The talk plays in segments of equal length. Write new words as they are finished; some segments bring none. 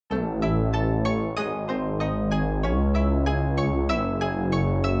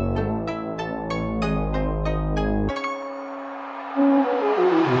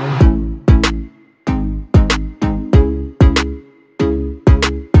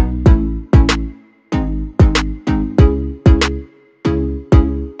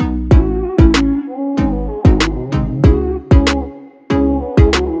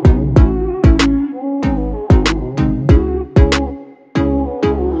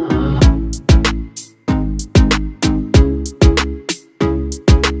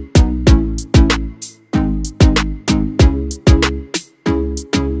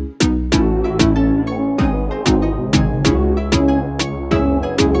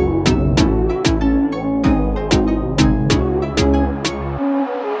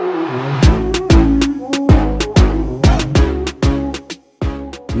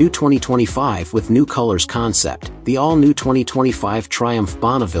New 2025 with new colors concept, the all-new 2025 Triumph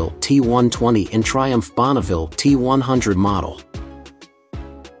Bonneville T120 and Triumph Bonneville T100 model.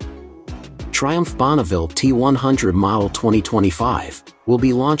 Triumph Bonneville T100 model 2025 will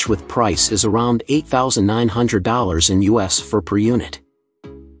be launched with price is around $8,900 in US per unit.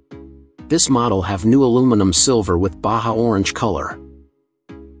 This model have new aluminum silver with Baja orange color.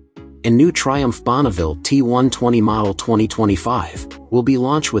 And new Triumph Bonneville T120 model 2025 will be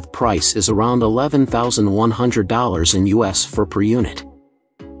launched with price is around $11,100 in US per unit.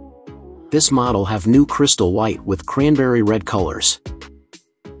 This model have new crystal white with cranberry red colors.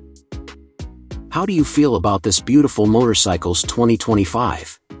 How do you feel about this beautiful motorcycles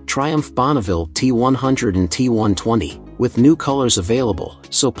 2025 Triumph Bonneville T100 and T120 with new colors available?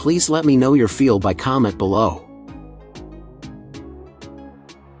 So please let me know your feel by comment below.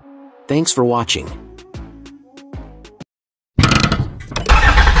 Thanks for watching.